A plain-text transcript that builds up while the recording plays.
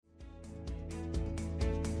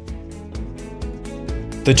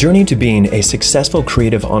The journey to being a successful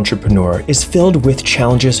creative entrepreneur is filled with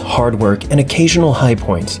challenges, hard work, and occasional high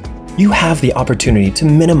points. You have the opportunity to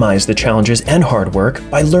minimize the challenges and hard work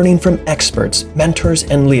by learning from experts, mentors,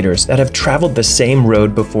 and leaders that have traveled the same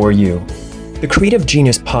road before you. The Creative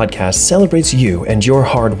Genius Podcast celebrates you and your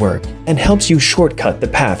hard work and helps you shortcut the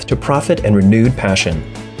path to profit and renewed passion.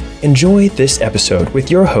 Enjoy this episode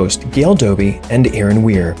with your host, Gail Doby and Aaron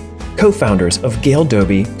Weir, co-founders of Gail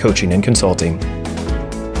Doby Coaching and Consulting.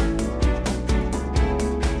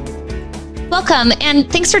 Welcome, and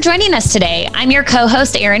thanks for joining us today. I'm your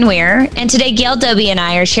co-host, Aaron Weir, and today Gail Doby and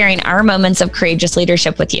I are sharing our moments of courageous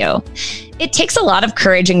leadership with you. It takes a lot of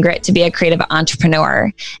courage and grit to be a creative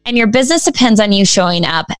entrepreneur, and your business depends on you showing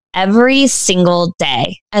up every single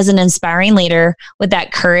day as an inspiring leader with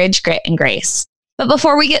that courage, grit, and grace. But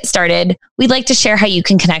before we get started, we'd like to share how you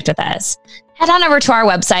can connect with us. Head on over to our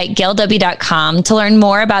website, gaildoby.com, to learn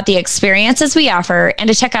more about the experiences we offer and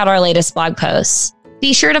to check out our latest blog posts.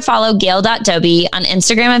 Be sure to follow gail.doby on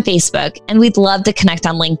Instagram and Facebook, and we'd love to connect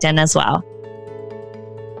on LinkedIn as well.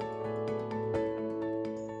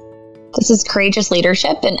 This is Courageous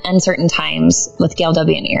Leadership in Uncertain Times with Gail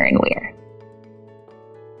Doby and Aaron Weir.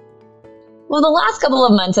 Well, the last couple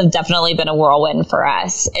of months have definitely been a whirlwind for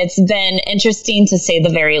us. It's been interesting to say the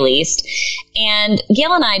very least. And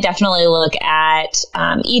Gail and I definitely look at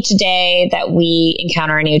each day that we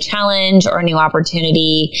encounter a new challenge or a new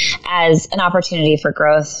opportunity as an opportunity for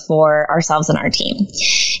growth for ourselves and our team.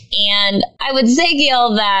 And I would say,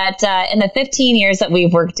 Gail, that in the 15 years that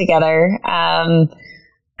we've worked together,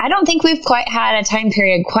 I don't think we've quite had a time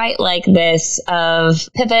period quite like this of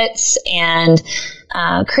pivots and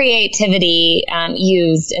creativity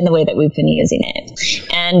used in the way that we've been using it.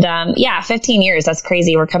 And 15 years, that's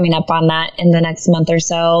crazy. We're coming up on that in the next month or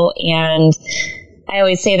so. And I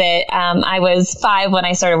always say that I was 5 when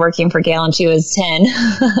I started working for Gail and she was 10.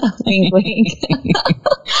 Wink, wink.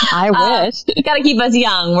 I wish. Got to keep us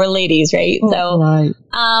young. We're ladies, right? Oh, so, right.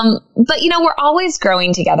 But we're always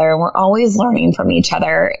growing together and we're always learning from each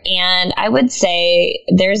other. And I would say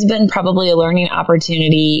there's been probably a learning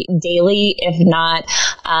opportunity daily, if not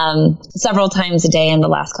several times a day in the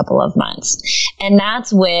last couple of months. And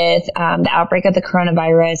that's with the outbreak of the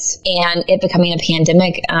coronavirus and it becoming a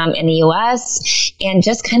pandemic in the U.S. and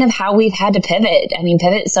just kind of how we've had to pivot. I mean,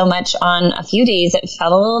 pivot so much on a few days, it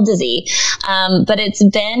felt a little dizzy. But it's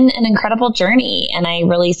been an incredible journey. And I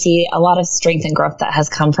really see a lot of strength and growth that has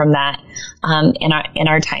come from that in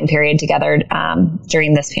our time period together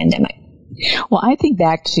during this pandemic. Well, I think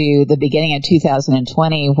back to the beginning of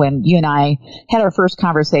 2020 when you and I had our first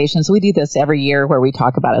conversations. We do this every year where we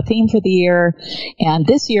talk about a theme for the year. And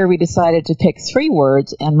this year we decided to pick 3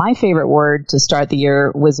 words. And my favorite word to start the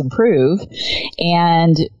year was improve.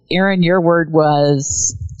 And Aaron, your word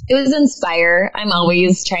was... It was inspire. I'm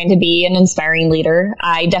always trying to be an inspiring leader.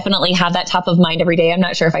 I definitely have that top of mind every day. I'm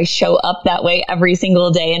not sure if I show up that way every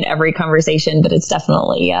single day in every conversation, but it's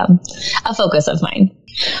definitely a focus of mine.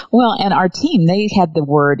 Well, and our team, they had the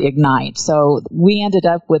word ignite. So we ended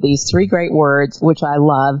up with these 3 great words, which I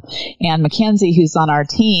love. And Mackenzie, who's on our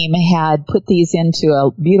team, had put these into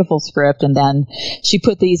a beautiful script. And then she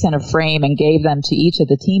put these in a frame and gave them to each of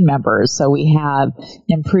the team members. So we have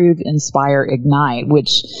improve, inspire, ignite,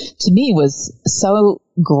 which to me was so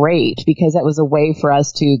great because that was a way for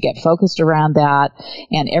us to get focused around that.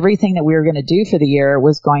 And everything that we were going to do for the year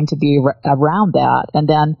was going to be around that. And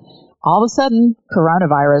then all of a sudden,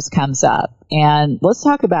 coronavirus comes up. And let's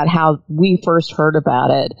talk about how we first heard about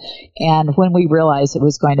it and when we realized it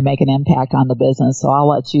was going to make an impact on the business. So I'll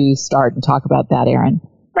let you start and talk about that, Aaron.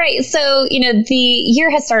 Right. So, the year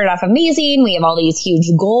has started off amazing. We have all these huge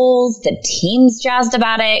goals. The team's jazzed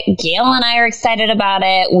about it. Gail and I are excited about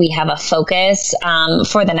it. We have a focus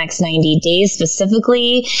for the next 90 days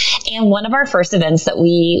specifically. And one of our first events that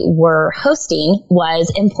we were hosting was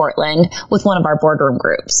in Portland with one of our boardroom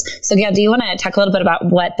groups. So, Gail, do you want to talk a little bit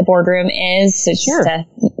about what the boardroom is? So Sure. Just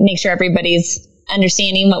to make sure everybody's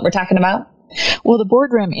understanding what we're talking about. Well, the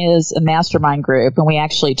boardroom is a mastermind group, and we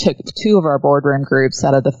actually took 2 of our boardroom groups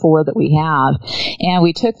out of the 4 that we have, and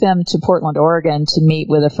we took them to Portland, Oregon to meet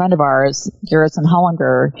with a friend of ours, Garrison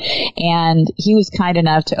Hollinger, and he was kind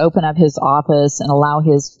enough to open up his office and allow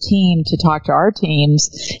his team to talk to our teams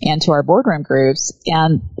and to our boardroom groups,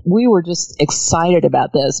 and we were just excited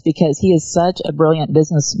about this because he is such a brilliant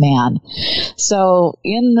businessman. So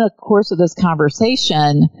in the course of this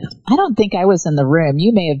conversation, I don't think I was in the room.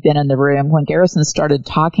 You may have been in the room when Garrison started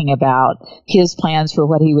talking about his plans for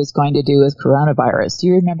what he was going to do with coronavirus. Do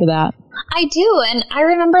you remember that? I do. And I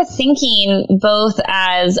remember thinking both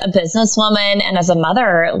as a businesswoman and as a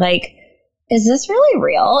mother, like, is this really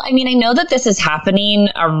real? I mean, I know that this is happening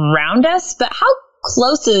around us, but how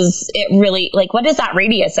close is it really? Like, what is that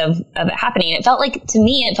radius of it happening? It felt like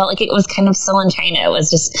it was kind of still in China. It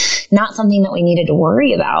was just not something that we needed to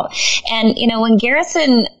worry about. And, when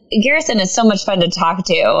Garrison is so much fun to talk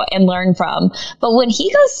to and learn from, but when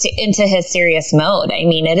he goes into his serious mode, I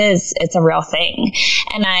mean, it's a real thing.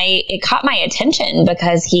 And it caught my attention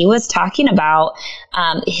because he was talking about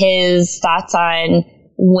his thoughts on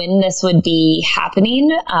when this would be happening,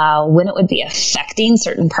 when it would be affecting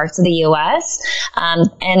certain parts of the U.S.,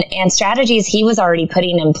 and strategies he was already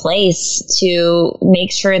putting in place to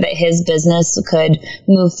make sure that his business could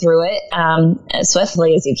move through it as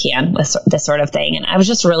swiftly as you can with this sort of thing. And I was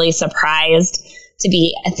just really surprised to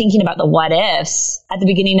be thinking about the what ifs at the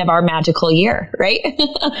beginning of our magical year, right?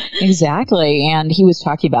 Exactly. And he was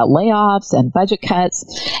talking about layoffs and budget cuts.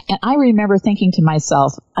 And I remember thinking to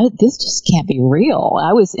myself, this just can't be real.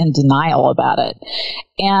 I was in denial about it.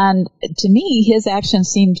 And to me, his actions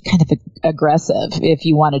seemed kind of aggressive, if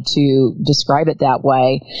you wanted to describe it that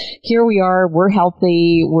way. Here we are, we're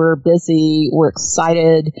healthy, we're busy, we're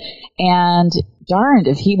excited, and darned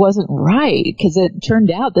if he wasn't right, because it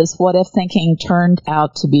turned out this what if thinking turned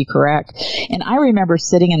out to be correct. And I remember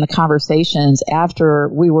sitting in the conversations after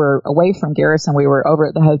we were away from Garrison, we were over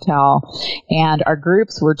at the hotel, and our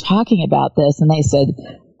groups were talking about this, and they said,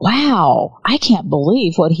 wow, I can't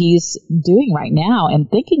believe what he's doing right now and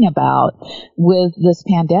thinking about with this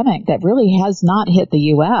pandemic that really has not hit the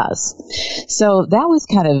U.S. So that was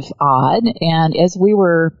kind of odd. And as we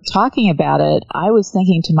were talking about it, I was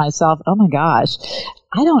thinking to myself, oh my gosh,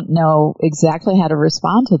 I don't know exactly how to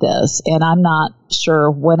respond to this. And I'm not sure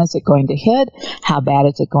when is it going to hit? How bad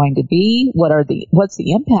is it going to be? What's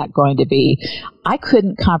the impact going to be? I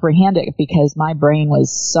couldn't comprehend it because my brain was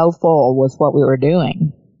so full with what we were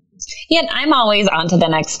doing. Yeah, and I'm always on to the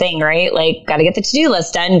next thing, right? Like, got to get the to-do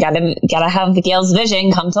list done, got to have Gail's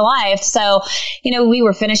vision come to life. So, we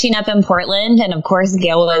were finishing up in Portland, and of course,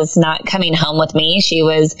 Gail was not coming home with me. She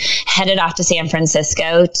was headed off to San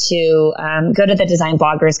Francisco to go to the Design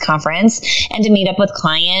Bloggers Conference and to meet up with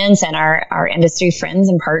clients and our industry friends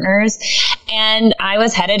and partners. And I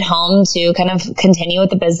was headed home to kind of continue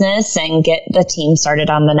with the business and get the team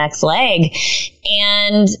started on the next leg.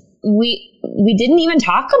 And we didn't even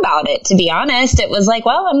talk about it, to be honest. It was like,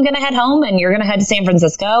 well, I'm going to head home and you're going to head to San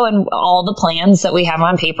Francisco, and all the plans that we have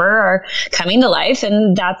on paper are coming to life,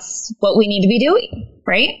 and that's what we need to be doing,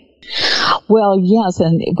 right? Well, yes.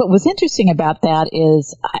 And what was interesting about that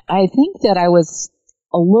is I think that I was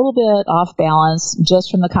a little bit off balance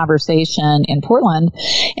just from the conversation in Portland.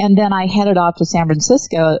 And then I headed off to San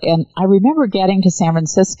Francisco. And I remember getting to San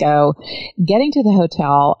Francisco, getting to the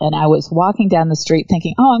hotel, and I was walking down the street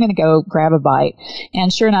thinking, oh, I'm going to go grab a bite.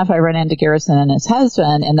 And sure enough, I ran into Garrison and his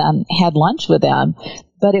husband and then had lunch with them.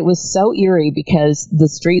 But it was so eerie because the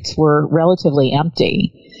streets were relatively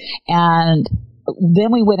empty. And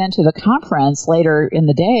then we went into the conference later in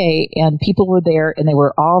the day, and people were there, and they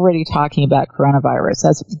were already talking about coronavirus.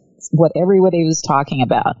 That's what everybody was talking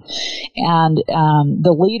about. And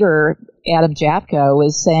the leader, Adam Japko,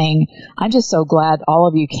 was saying, I'm just so glad all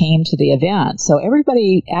of you came to the event. So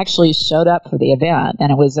everybody actually showed up for the event,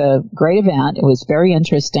 and it was a great event. It was very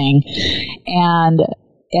interesting. And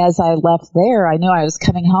as I left there, I knew I was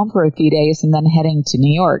coming home for a few days and then heading to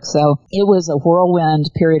New York. So it was a whirlwind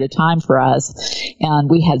period of time for us, and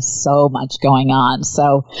we had so much going on.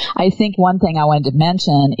 So I think one thing I wanted to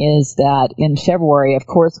mention is that in February, of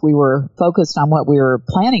course, we were focused on what we were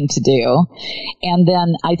planning to do. And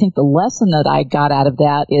then I think the lesson that I got out of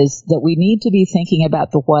that is that we need to be thinking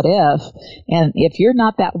about the what if. And if you're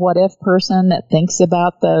not that what if person that thinks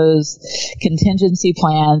about those contingency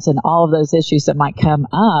plans and all of those issues that might come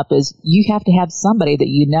up, is you have to have somebody that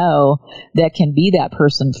you know that can be that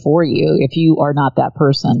person for you if you are not that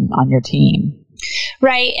person on your team.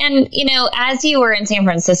 Right. And, as you were in San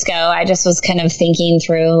Francisco, I just was kind of thinking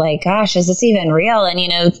through like, gosh, is this even real? And,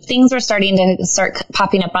 things were starting to start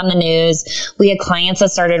popping up on the news. We had clients that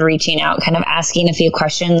started reaching out, kind of asking a few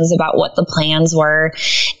questions about what the plans were.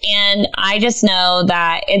 And I just know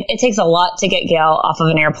that it takes a lot to get Gail off of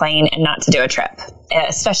an airplane and not to do a trip,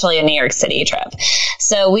 especially a New York City trip.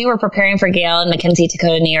 So we were preparing for Gail and Mackenzie to go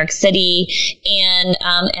to New York City,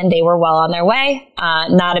 and they were well on their way.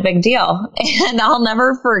 Not a big deal. And I'll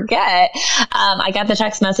never forget, I got the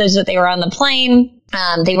text message that they were on the plane.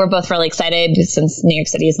 They were both really excited since New York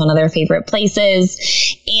City is one of their favorite places.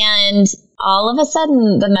 And all of a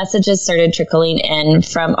sudden, the messages started trickling in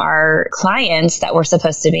from our clients that were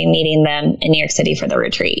supposed to be meeting them in New York City for the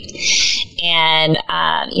retreat. And,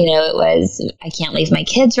 it was, I can't leave my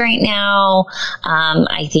kids right now.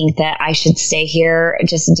 I think that I should stay here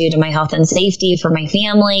just due to my health and safety for my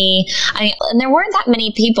family. And there weren't that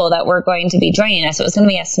many people that were going to be joining us. It was going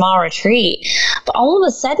to be a small retreat. But all of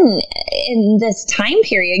a sudden, in this time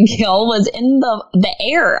period, Gail was in the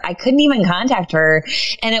air. I couldn't even contact her.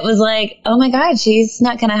 And it was like, oh my God, she's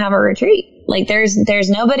not going to have a retreat. Like there's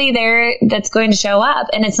nobody there that's going to show up.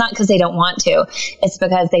 And it's not because they don't want to. It's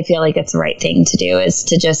because they feel like it's the right thing to do, is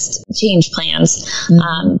to just change plans.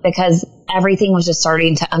 Because everything was just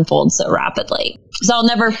starting to unfold so rapidly. So I'll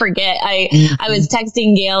never forget. I was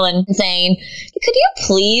texting Gail and saying, could you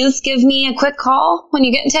please give me a quick call when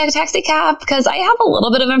you get into a taxi cab? Because I have a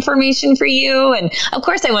little bit of information for you. And of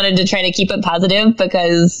course I wanted to try to keep it positive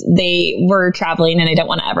because they were traveling and I don't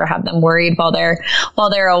want to ever have them worried while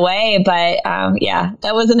they're away. But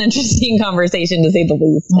that was an interesting conversation to say the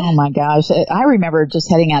least. Oh my gosh. I remember just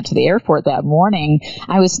heading out to the airport that morning.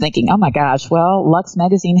 I was thinking, oh my gosh, well, Lux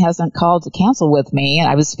Magazine hasn't called to cancel with me. And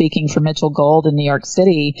I was speaking for Mitchell Gold in New York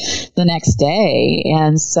City the next day.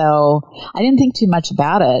 And so I didn't think too much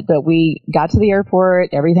about it, but we got to the airport.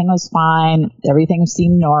 Everything was fine. Everything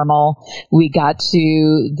seemed normal. We got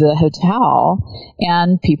to the hotel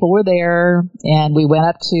and people were there and we went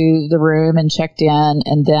up to the room and checked in,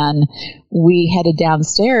 and then we headed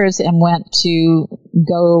downstairs and went to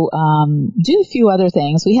go do a few other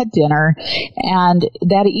things. We had dinner, and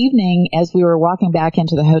that evening as we were walking back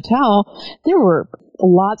into the hotel, there were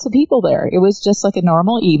lots of people there. It was just like a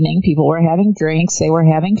normal evening. People were having drinks, they were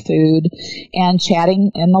having food and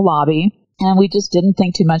chatting in the lobby. And we just didn't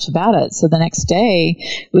think too much about it. So the next day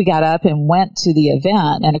we got up and went to the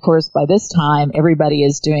event. And of course, by this time, everybody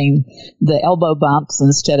is doing the elbow bumps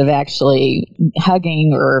instead of actually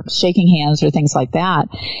hugging or shaking hands or things like that.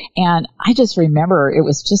 And I just remember it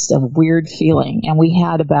was just a weird feeling. And we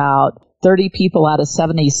had about 30 people out of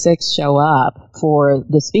 76 show up for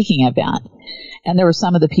the speaking event. And there were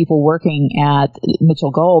some of the people working at Mitchell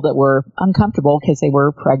Gold that were uncomfortable because they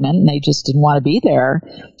were pregnant and they just didn't want to be there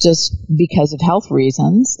just because of health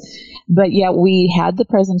reasons. But yet we had the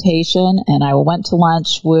presentation, and I went to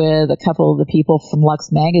lunch with a couple of the people from Lux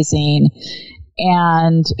Magazine,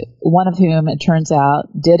 and one of whom, it turns out,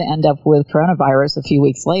 did end up with coronavirus a few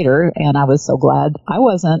weeks later, and I was so glad I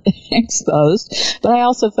wasn't exposed. But I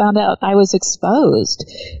also found out I was exposed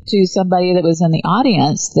to somebody that was in the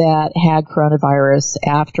audience that had coronavirus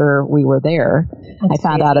after we were there. I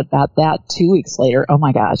found out about that 2 weeks later. Oh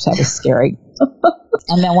my gosh, that was scary.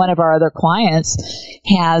 And then one of our other clients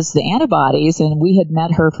has the antibodies, and we had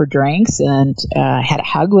met her for drinks and had a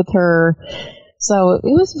hug with her. So it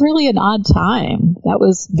was really an odd time. That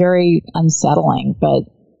was very unsettling, but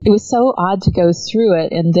it was so odd to go through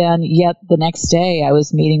it. And then yet the next day I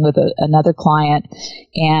was meeting with another client,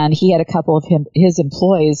 and he had a couple of his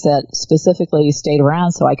employees that specifically stayed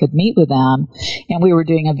around so I could meet with them. And we were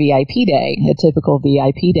doing a VIP day, a typical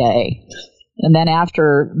VIP day. And then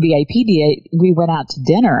after VIP day, we went out to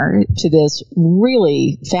dinner to this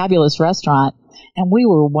really fabulous restaurant. And we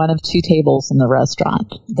were one of two tables in the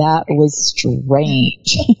restaurant. That was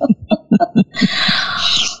strange.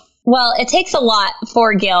 Well, it takes a lot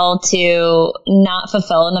for Gail to not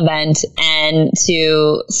fulfill an event and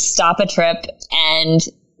to stop a trip and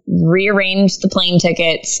rearrange the plane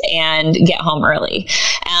tickets and get home early.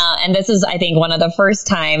 And this is, I think, one of the first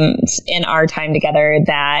times in our time together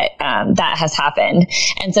that that has happened.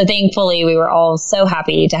 And so thankfully, we were all so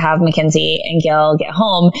happy to have Mackenzie and Gail get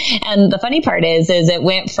home. And the funny part is it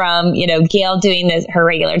went from, Gail doing her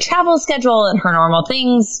regular travel schedule and her normal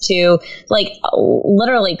things to like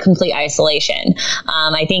literally complete isolation.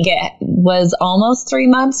 I think it was almost 3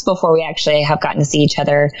 months before we actually have gotten to see each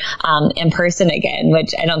other in person again,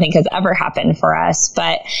 which I don't think has ever happened for us.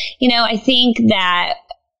 But, I think that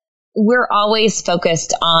we're always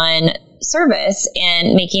focused on service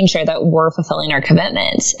and making sure that we're fulfilling our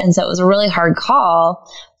commitments. And so it was a really hard call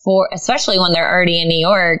especially when they're already in New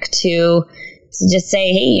York, to just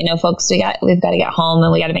say, hey, folks, we've got to get home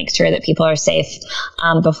and we got to make sure that people are safe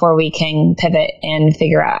before we can pivot and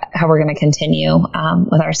figure out how we're going to continue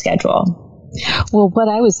with our schedule. Well, what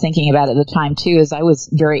I was thinking about at the time, too, is I was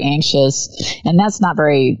very anxious, and that's not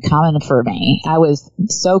very common for me. I was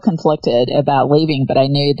so conflicted about leaving, but I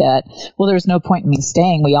knew that, well, there's no point in me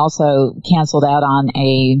staying. We also canceled out on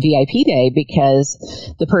a VIP day because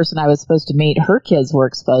the person I was supposed to meet, her kids were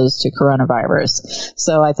exposed to coronavirus.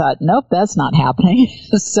 So I thought, nope, that's not happening.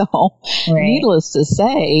 So Needless to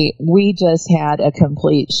say, we just had a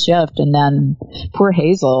complete shift. And then poor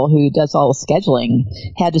Hazel, who does all the scheduling,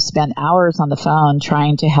 had to spend hours on the phone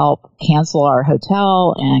trying to help cancel our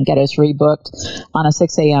hotel and get us rebooked on a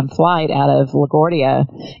 6 a.m. flight out of LaGuardia.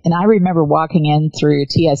 And I remember walking in through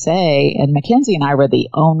TSA, and Mackenzie and I were the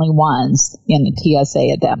only ones in the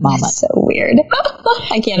TSA at that moment. That's so weird.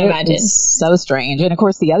 I can't imagine. So strange. And of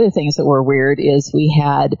course, the other things that were weird is we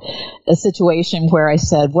had a situation where I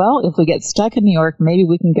said, well, if we get stuck in New York, maybe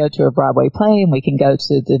we can go to a Broadway play and we can go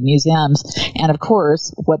to the museums. And of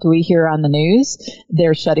course, what do we hear on the news?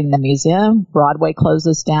 They're shutting the museum. Broadway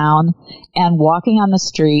closes down. And walking on the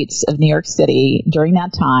streets of New York City during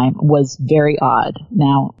that time was very odd.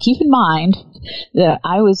 Now, keep in mind that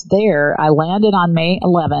I was there. I landed on May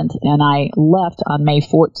 11th and I left on May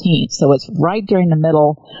 14th. So it's right during the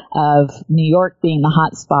middle of New York being the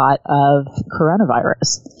hot spot of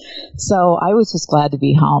coronavirus. So I was just glad to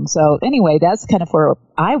be home. So anyway, that's kind of where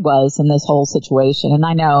I was in this whole situation. And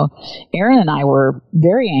I know Erin and I were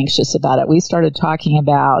very anxious about it. We started talking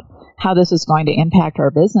about how this is going to impact our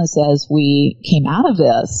business as we came out of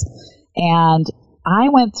this. And I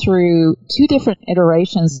went through 2 different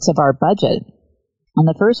iterations of our budget. And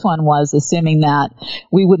the first one was assuming that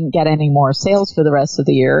we wouldn't get any more sales for the rest of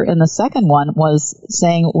the year. And the second one was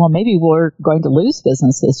saying, well, maybe we're going to lose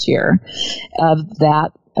business this year of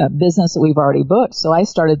that business that we've already booked. So I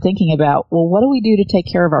started thinking about, well, what do we do to take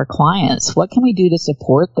care of our clients? What can we do to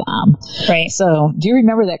support them? Right. So do you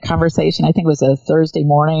remember that conversation? I think it was a Thursday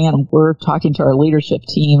morning, and we're talking to our leadership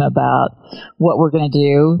team about what we're going to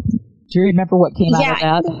do. Do you remember what came out of that?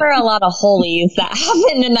 Yeah, I remember a lot of holies that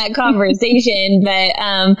happened in that conversation. But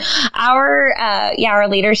our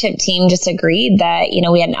leadership team just agreed that,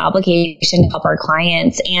 we had an obligation to help our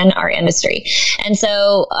clients and our industry. And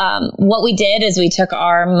so what we did is we took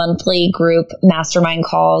our monthly group mastermind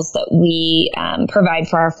calls that we provide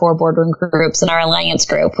for our 4 boardroom groups and our alliance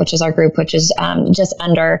group, which is our group, which is just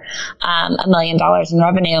under $1 million in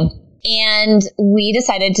revenue. And we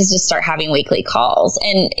decided to just start having weekly calls.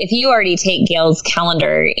 And if you already take Gail's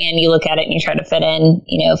calendar and you look at it and you try to fit in,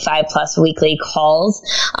 5+ weekly calls,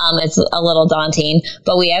 it's a little daunting.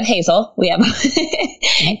 But we have Hazel, we have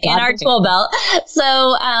in our tool belt.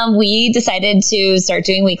 So we decided to start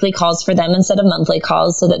doing weekly calls for them instead of monthly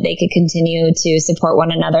calls so that they could continue to support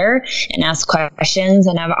one another and ask questions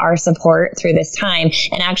and have our support through this time.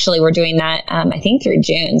 And actually, we're doing that, I think, through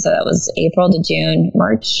June. So that was April to June,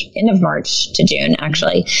 end of March to June,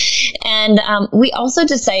 actually. And we also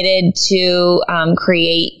decided to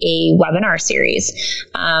create a webinar series.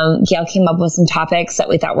 Gail came up with some topics that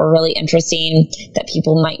we thought were really interesting that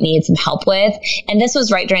people might need some help with. And this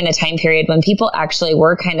was right during the time period when people actually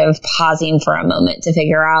were kind of pausing for a moment to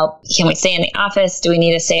figure out, can we stay in the office? Do we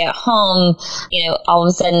need to stay at home? All of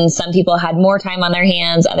a sudden, some people had more time on their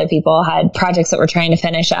hands. Other people had projects that were trying to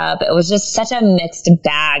finish up. It was just such a mixed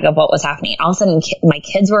bag of what was happening. All of a sudden, my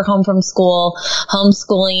kids were home from school,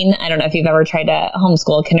 homeschooling. I don't know if you've ever tried to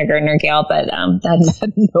homeschool kindergartner, Gail, but that's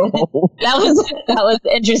no. that was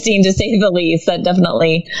interesting to say the least. That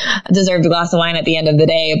definitely deserved a glass of wine at the end of the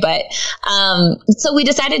day. But so we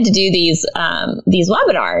decided to do these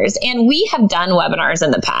webinars, and we have done webinars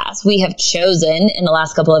in the past. We have chosen in the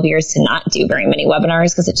last couple of years to not do very many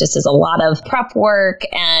webinars because it just is a lot of prep work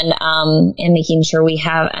and making sure we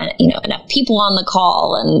have enough people on the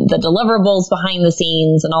call and the deliverables behind the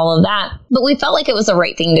scenes and all of that. But we felt like it was the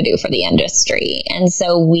right thing to do for the industry. And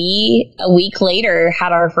so we, a week later,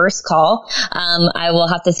 had our first call. I will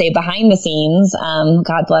have to say behind the scenes,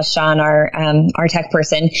 God bless Sean, our tech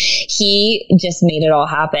person, he just made it all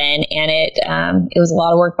happen. And it was a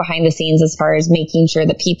lot of work behind the scenes as far as making sure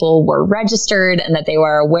that people were registered and that they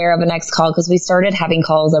were aware of a next call, because we started having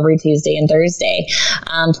calls every Tuesday and Thursday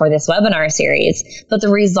for this webinar series. But the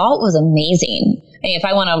result was amazing. I mean, if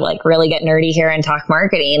I want to really get nerdy here and talk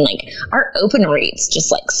marketing, our open rates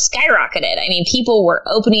just skyrocketed. I mean, people were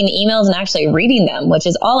opening emails and actually reading them, which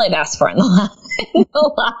is all I've asked for in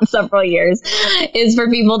the last several years, is for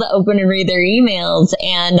people to open and read their emails.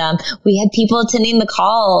 And we had people attending the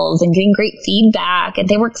calls and getting great feedback, and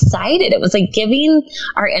they were excited. It was giving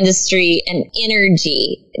our industry an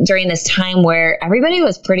energy during this time where everybody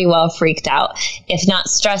was pretty well freaked out, if not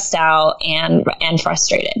stressed out and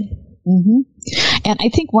frustrated. Mm-hmm. And I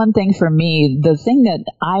think one thing for me, the thing that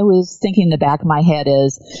I was thinking in the back of my head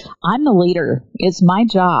is, I'm the leader. It's my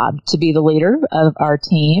job to be the leader of our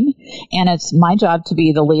team, and it's my job to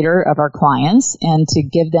be the leader of our clients and to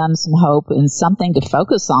give them some hope and something to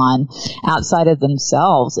focus on outside of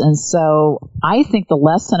themselves. And so I think the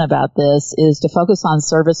lesson about this is to focus on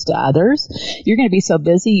service to others. You're going to be so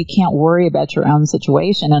busy, you can't worry about your own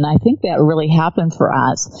situation. And I think that really happened for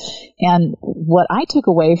us. And what I took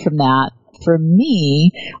away from that for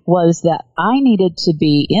me was that I needed to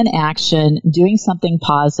be in action, doing something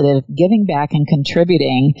positive, giving back and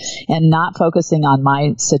contributing, and not focusing on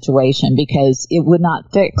my situation, because it would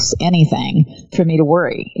not fix anything for me to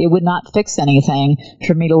worry. It would not fix anything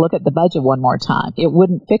for me to look at the budget one more time. It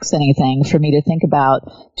wouldn't fix anything for me to think about,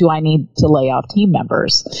 do I need to lay off team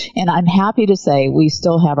members? And I'm happy to say we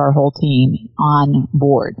still have our whole team on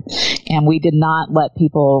board. And we did not let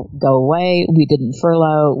people go away. We didn't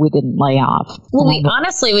furlough. We didn't lay off. Well,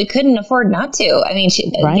 honestly, we couldn't afford not to. I mean,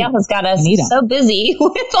 Gail has got us so busy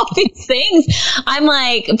with all these things. I'm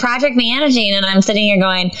like project managing, and I'm sitting here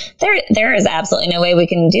going, there is absolutely no way we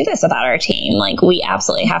can do this without our team. Like, we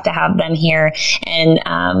absolutely have to have them here.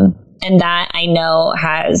 And that I know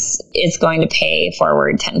is going to pay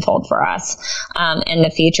forward tenfold for us in the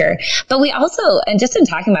future. But we also, and just in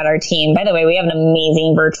talking about our team, by the way, we have an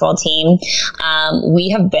amazing virtual team. We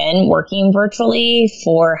have been working virtually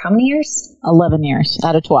for how many years? 11 years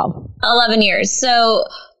out of 12. 11 years. So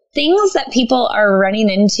things that people are running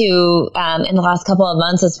into in the last couple of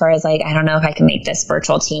months, as far as like, I don't know if I can make this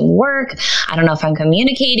virtual team work. I don't know if I'm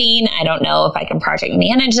communicating. I don't know if I can project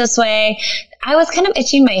manage this way. I was kind of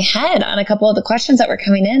itching my head on a couple of the questions that were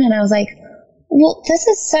coming in, and I was like, well, this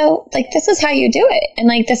is how you do it. And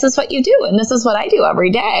like, this is what you do. And this is what I do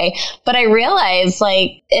every day. But I realized,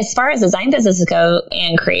 like, as far as design businesses go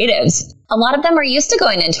and creatives, a lot of them are used to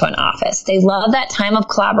going into an office. They love that time of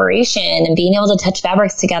collaboration and being able to touch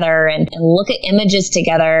fabrics together and look at images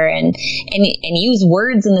together and use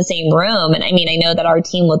words in the same room. And I mean, I know that our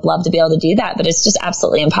team would love to be able to do that, but it's just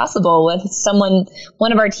absolutely impossible with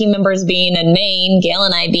one of our team members being in Maine, Gail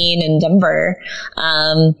and I being in Denver,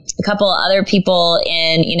 a couple other people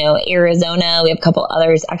in, Arizona. We have a couple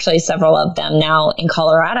others, actually several of them now in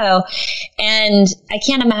Colorado. And I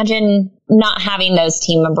can't imagine not having those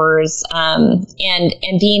team members and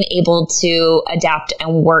being able to adapt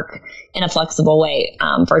and work in a flexible way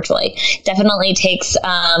virtually. Definitely takes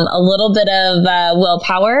a little bit of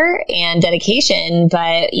willpower and dedication,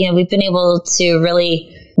 but we've been able to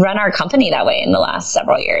really run our company that way in the last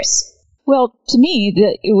several years. Well, to me,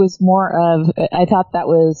 it was more of, I thought that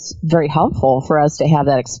was very helpful for us to have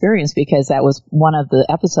that experience, because that was one of the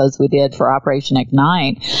episodes we did for Operation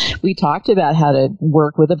Ignite. We talked about how to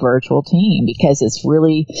work with a virtual team, because it's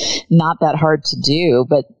really not that hard to do.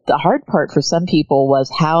 But the hard part for some people was,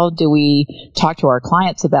 how do we talk to our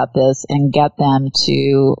clients about this and get them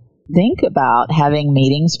to think about having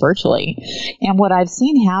meetings virtually? And what I've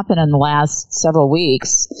seen happen in the last several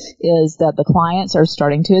weeks is that the clients are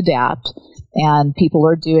starting to adapt, and people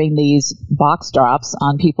are doing these box drops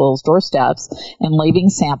on people's doorsteps and leaving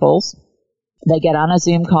samples. They get on a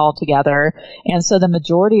Zoom call together. And so the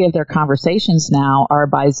majority of their conversations now are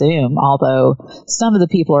by Zoom, although some of the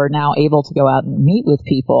people are now able to go out and meet with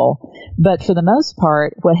people. But for the most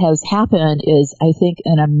part, what has happened is, I think,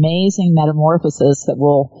 an amazing metamorphosis that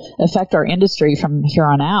will affect our industry from here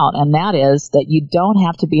on out. And that is that you don't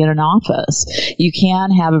have to be in an office. You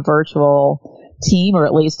can have a virtual team, or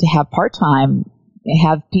at least have part-time,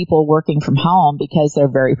 have people working from home, because they're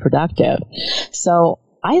very productive. So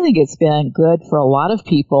I think it's been good for a lot of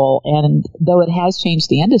people, and though it has changed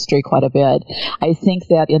the industry quite a bit, I think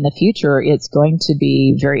that in the future it's going to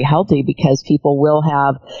be very healthy, because people will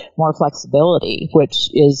have more flexibility, which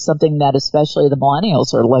is something that especially the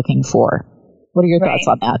millennials are looking for. What are your thoughts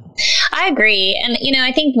on that? I agree. And,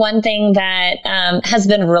 I think one thing that has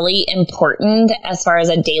been really important as far as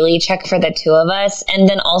a daily check for the two of us, and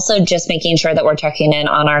then also just making sure that we're checking in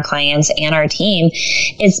on our clients and our team,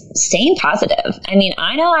 is staying positive. I mean,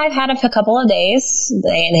 I know I've had a couple of days.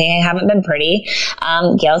 They haven't been pretty.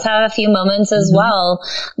 Gail's had a few moments as well,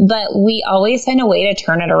 but we always find a way to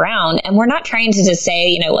turn it around. And we're not trying to just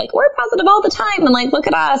say, like, we're positive all the time and like, look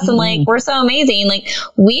at us and like, we're so amazing. Like,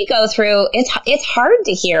 we go through, it's hard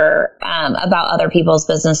to hear about other people's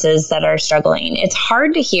businesses that are struggling. It's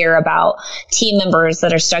hard to hear about team members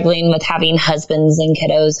that are struggling with having husbands and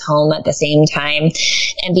kiddos home at the same time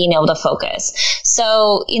and being able to focus.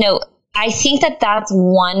 So, I think that that's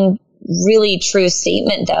one really true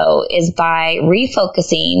statement, though, is by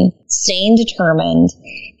refocusing, staying determined,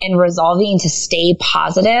 and resolving to stay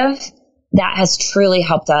positive. That has truly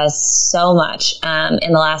helped us so much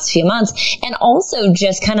in the last few months. And also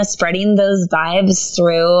just kind of spreading those vibes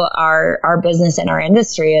through our business and our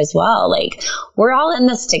industry as well. Like, we're all in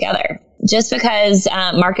this together. just because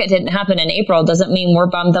market didn't happen in April doesn't mean we're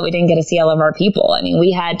bummed that we didn't get to see all of our people. I mean,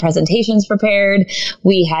 we had presentations prepared,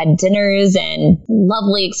 we had dinners and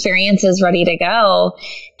lovely experiences ready to go.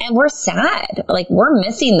 And we're sad. Like, we're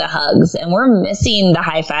missing the hugs and we're missing the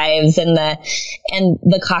high fives and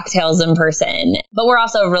the cocktails in person. But we're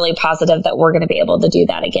also really positive that we're going to be able to do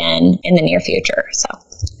that again in the near future. So,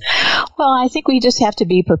 well, I think we just have to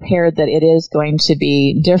be prepared that it is going to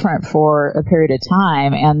be different for a period of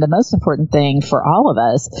time. And the most important thing for all of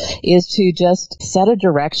us is to just set a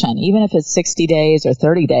direction, even if it's 60 days or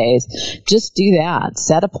 30 days. Just do that.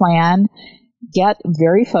 Set a plan. Get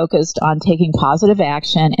very focused on taking positive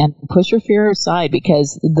action and push your fear aside,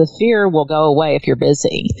 because the fear will go away if you're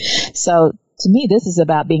busy. So to me, this is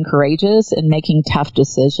about being courageous and making tough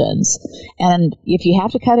decisions. And if you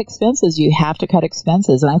have to cut expenses, you have to cut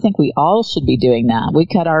expenses. And I think we all should be doing that. We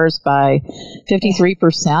cut ours by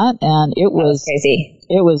 53%, and it was crazy.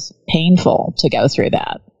 It was painful to go through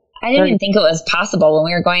that. I didn't even think it was possible when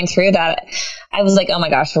we were going through that. I was like, oh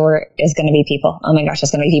my gosh, there's going to be people. Oh my gosh,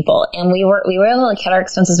 there's going to be people. And we were able to cut our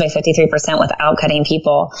expenses by 53% without cutting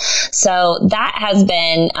people. So that has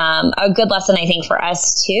been a good lesson, I think, for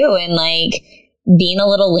us too. And like being a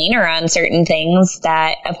little leaner on certain things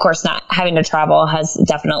that, of course, not having to travel has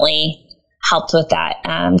definitely helped with that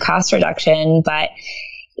cost reduction. But,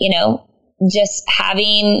 you know, just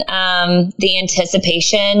having the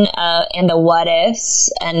anticipation and the what ifs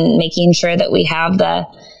and making sure that we have the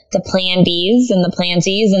plan Bs and the plan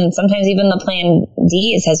Cs and sometimes even the plan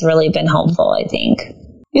Ds has really been helpful, I think.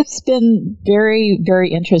 It's been very,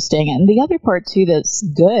 very interesting. And the other part, too, that's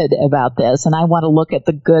good about this, and I want to look at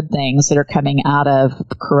the good things that are coming out of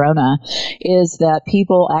Corona, is that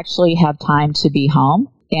people actually have time to be home.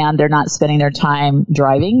 And they're not spending their time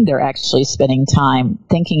driving. They're actually spending time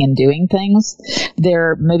thinking and doing things.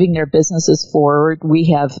 They're moving their businesses forward.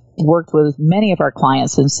 We have worked with many of our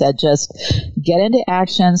clients and said, just get into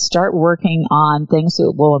action, start working on things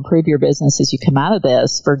that will improve your business as you come out of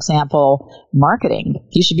this. For example, marketing.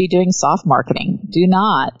 You should be doing soft marketing. Do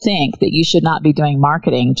not think that you should not be doing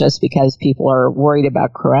marketing just because people are worried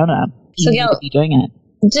about Corona. You need to be doing it.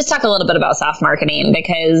 Just talk a little bit about soft marketing,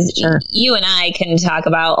 because Sure. You and I can talk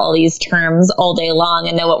about all these terms all day long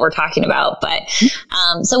and know what we're talking about. But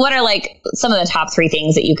so what are like some of the top 3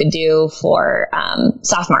 things that you could do for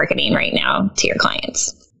soft marketing right now to your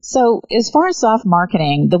clients? So as far as soft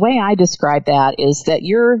marketing, the way I describe that is that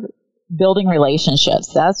you're building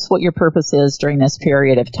relationships. That's what your purpose is during this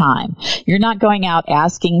period of time. You're not going out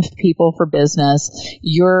asking people for business.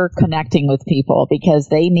 You're connecting with people because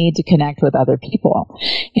they need to connect with other people.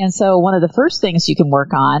 And so one of the first things you can work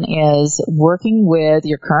on is working with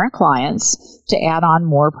your current clients to add on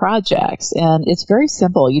more projects. And it's very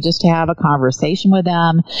simple. You just have a conversation with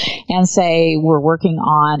them and say, we're working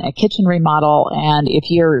on a kitchen remodel. And if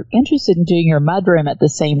you're interested in doing your mudroom at the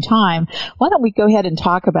same time, why don't we go ahead and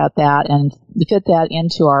talk about that and fit that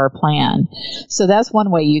into our plan? So that's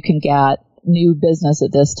one way you can get new business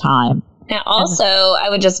at this time. And also, I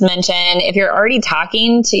would just mention, if you're already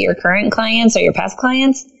talking to your current clients or your past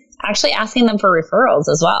clients, actually asking them for referrals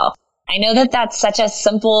as well. I know that that's such a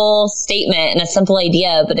simple statement and a simple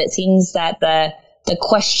idea, but it seems that the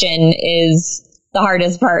question is the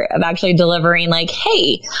hardest part of actually delivering, like,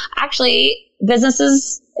 hey, actually, business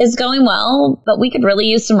is going well, but we could really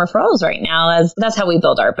use some referrals right now, as that's how we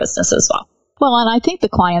build our business as well. Well, and I think the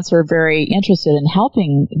clients are very interested in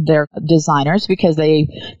helping their designers because they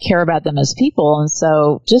care about them as people. And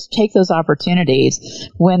so just take those opportunities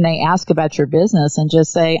when they ask about your business and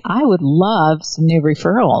just say, I would love some new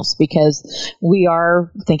referrals because we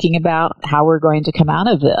are thinking about how we're going to come out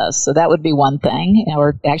of this. So that would be one thing,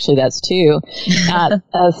 or actually that's 2.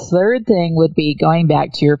 A third thing would be going back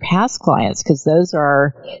to your past clients, because those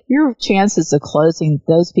are your chances of closing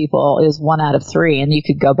those people is 1 out of 3. And you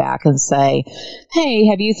could go back and say, hey,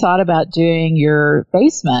 have you thought about doing your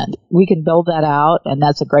basement? We can build that out, and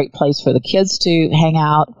that's a great place for the kids to hang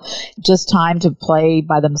out. Just time to play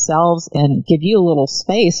by themselves and give you a little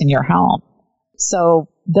space in your home. So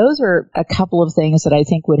those are a couple of things that I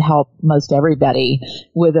think would help most everybody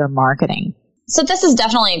with their marketing. So this is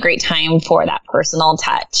definitely a great time for that personal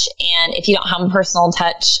touch. And if you don't have a personal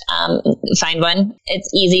touch, find one. It's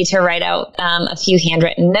easy to write out a few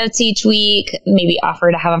handwritten notes each week, maybe offer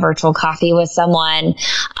to have a virtual coffee with someone,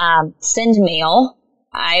 send mail.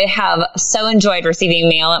 I have so enjoyed receiving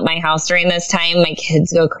mail at my house during this time. My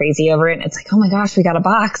kids go crazy over it. And it's like, oh my gosh, we got a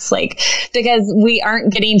box. Like, because we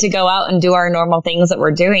aren't getting to go out and do our normal things that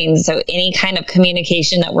we're doing. So any kind of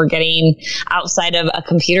communication that we're getting outside of a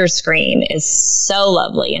computer screen is so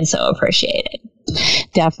lovely and so appreciated.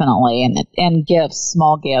 Definitely. And gifts,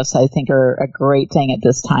 small gifts, I think are a great thing at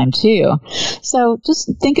this time too. So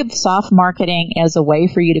just think of soft marketing as a way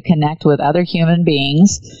for you to connect with other human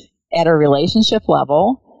beings at a relationship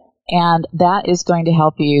level. And that is going to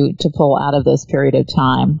help you to pull out of this period of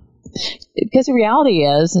time. Because the reality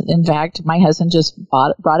is, in fact, my husband just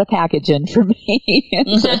brought a package in for me.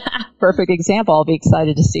 It's a perfect example. I'll be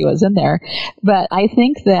excited to see what's in there. But I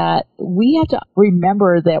think that we have to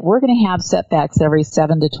remember that we're going to have setbacks every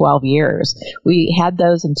 7 to 12 years. We had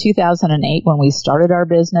those in 2008 when we started our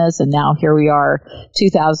business, and now here we are,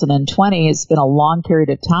 2020. It's been a long period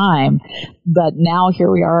of time. But now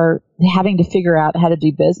here we are having to figure out how to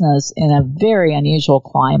do business in a very unusual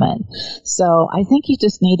climate. So I think you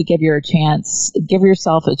just need to give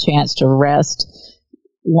yourself a chance to rest,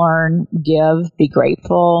 learn, give, be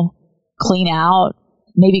grateful, clean out,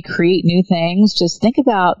 maybe create new things. Just think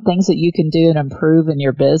about things that you can do and improve in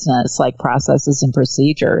your business, like processes and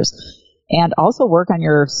procedures, and also work on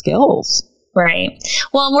your skills. Right.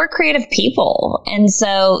 Well, we're creative people. And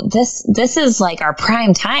so this is like our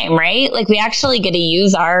prime time, right? Like we actually get to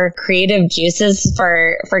use our creative juices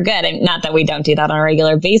for good. And not that we don't do that on a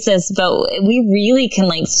regular basis, but we really can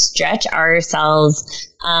like stretch ourselves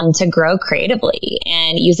to grow creatively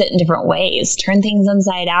and use it in different ways, turn things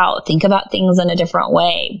inside out, think about things in a different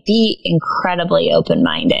way, be incredibly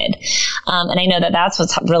open-minded. And I know that that's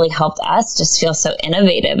what's really helped us just feel so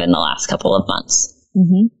innovative in the last couple of months.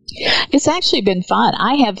 Mm-hmm. It's actually been fun.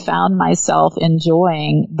 I have found myself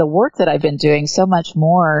enjoying the work that I've been doing so much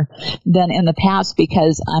more than in the past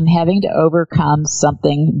because I'm having to overcome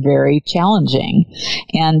something very challenging.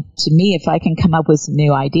 And to me, if I can come up with some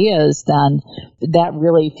new ideas, then that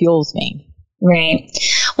really fuels me. Right.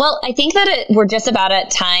 Well, I think that we're just about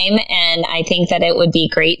at time, and I think that it would be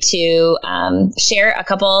great to share a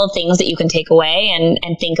couple of things that you can take away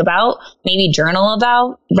and think about, maybe journal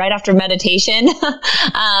about right after meditation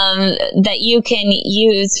that you can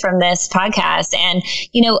use from this podcast. And,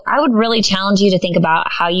 I would really challenge you to think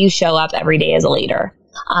about how you show up every day as a leader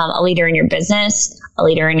in your business, a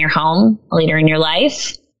leader in your home, a leader in your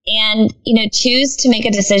life. And, choose to make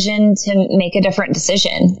a decision to make a different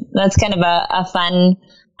decision. That's kind of a fun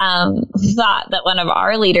thought that one of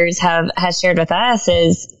our leaders has shared with us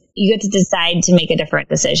is you get to decide to make a different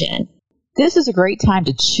decision. This is a great time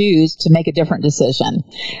to choose to make a different decision.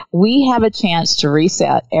 We have a chance to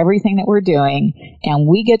reset everything that we're doing, and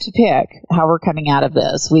we get to pick how we're coming out of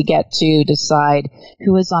this. We get to decide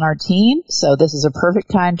who is on our team. So this is a perfect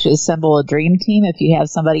time to assemble a dream team. If you have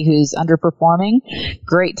somebody who's underperforming,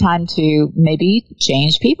 great time to maybe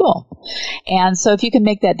change people. And so if you can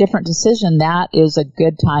make that different decision, that is a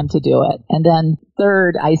good time to do it. And then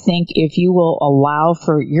third, I think if you will allow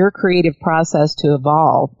for your creative process to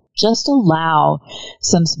evolve, just allow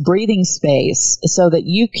some breathing space so that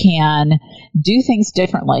you can do things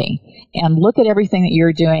differently and look at everything that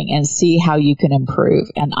you're doing and see how you can improve.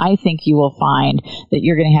 And I think you will find that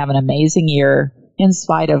you're going to have an amazing year in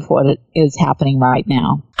spite of what is happening right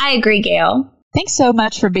now. I agree, Gail. Thanks so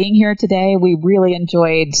much for being here today. We really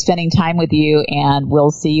enjoyed spending time with you, and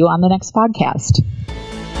we'll see you on the next podcast.